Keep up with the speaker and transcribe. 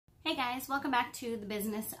Hey guys, welcome back to The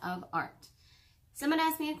Business of Art. Someone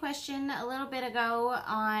asked me a question a little bit ago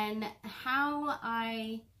on how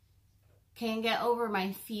I can get over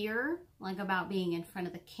my fear, like about being in front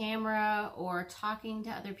of the camera or talking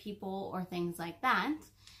to other people or things like that.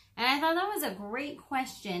 And I thought that was a great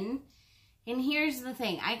question. And here's the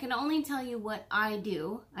thing, I can only tell you what I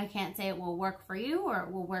do. I can't say it will work for you or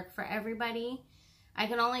it will work for everybody. I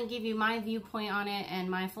can only give you my viewpoint on it and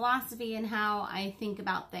my philosophy and how I think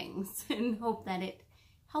about things and hope that it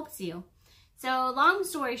helps you. So long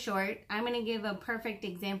story short, I'm going to give a perfect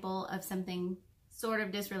example of something sort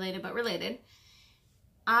of disrelated but related.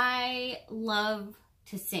 I love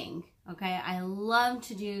to sing, okay? I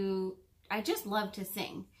just love to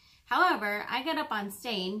sing. However, I get up on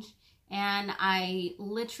stage and I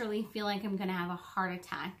literally feel like I'm going to have a heart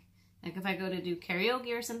attack. Like if I go to do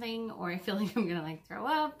karaoke or something, or I feel like I'm gonna like throw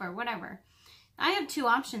up or whatever. I have two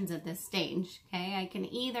options at this stage, okay? I can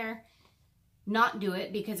either not do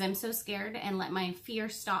it because I'm so scared and let my fear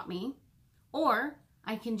stop me, or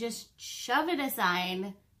I can just shove it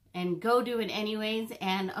aside and go do it anyways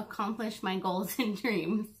and accomplish my goals and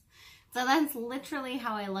dreams. So that's literally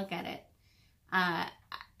how I look at it.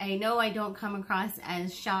 I know I don't come across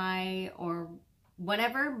as shy or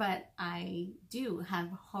whatever, but I do have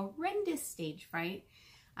horrendous stage fright.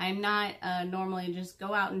 I'm not normally just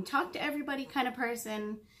go out and talk to everybody kind of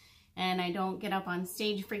person, and I don't get up on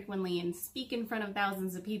stage frequently and speak in front of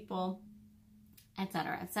thousands of people,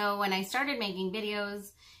 etc. So when I started making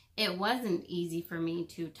videos, it wasn't easy for me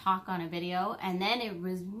to talk on a video, and then it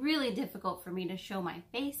was really difficult for me to show my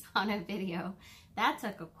face on a video. That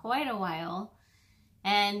took quite a while.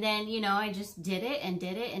 And then, you know, I just did it and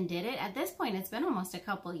did it and did it. At this point, it's been almost a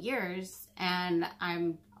couple years, and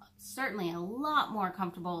I'm certainly a lot more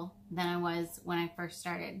comfortable than I was when I first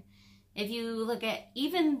started. If you look at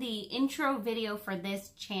even the intro video for this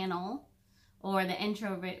channel, or the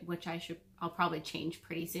intro, which I'll probably change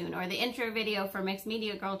pretty soon, or the intro video for Mixed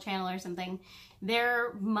Media Girl channel or something,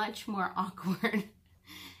 they're much more awkward.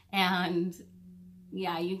 And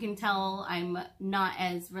yeah, you can tell I'm not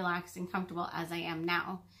as relaxed and comfortable as I am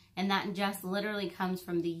now. And that just literally comes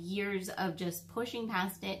from the years of just pushing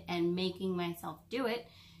past it and making myself do it,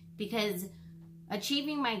 because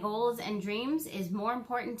achieving my goals and dreams is more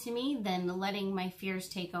important to me than letting my fears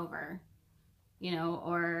take over, you know,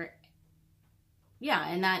 or yeah,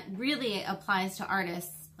 and that really applies to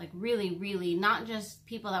artists, like really, really, not just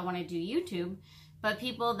people that want to do YouTube, but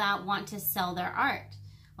people that want to sell their art.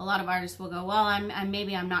 A lot of artists will go, well,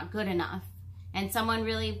 maybe I'm not good enough. And someone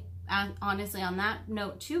really, honestly, on that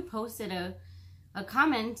note too, posted a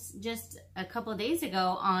comment just a couple of days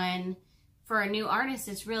ago on, for a new artist,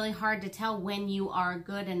 it's really hard to tell when you are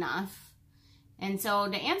good enough. And so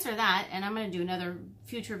to answer that, and I'm going to do another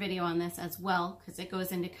future video on this as well, because it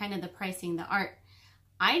goes into kind of the pricing the art.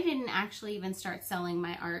 I didn't actually even start selling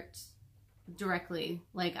my art directly.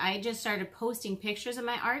 Like I just started posting pictures of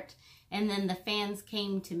my art, and then the fans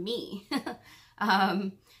came to me.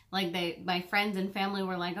 Like my friends and family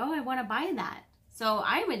were like, oh, I want to buy that. So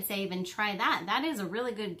I would say even try that. That is a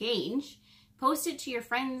really good gauge. Post it to your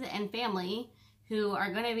friends and family who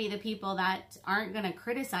are going to be the people that aren't going to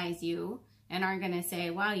criticize you and aren't going to say,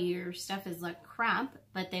 wow, your stuff is like crap,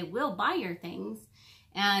 but they will buy your things.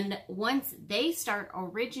 And once they start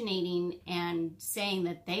originating and saying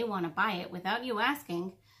that they want to buy it without you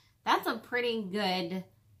asking, that's a pretty good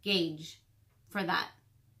gauge for that.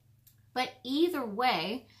 But either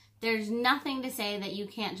way, there's nothing to say that you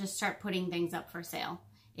can't just start putting things up for sale.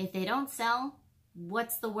 If they don't sell,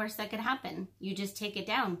 what's the worst that could happen? You just take it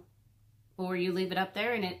down, or you leave it up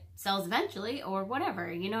there and it sells eventually, or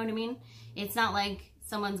whatever, you know what I mean? It's not like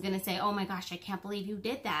someone's gonna say, oh my gosh, I can't believe you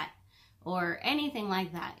did that, or anything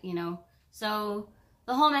like that, you know? So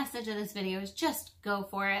the whole message of this video is just go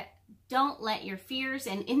for it. Don't let your fears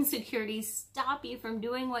and insecurities stop you from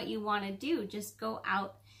doing what you want to do. Just go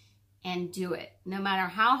out and do it. No matter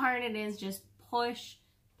how hard it is, just push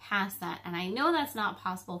past that. And I know that's not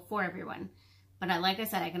possible for everyone, but like I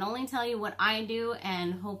said, I can only tell you what I do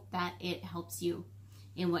and hope that it helps you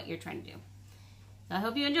in what you're trying to do. So I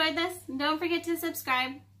hope you enjoyed this. Don't forget to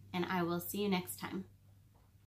subscribe, and I will see you next time.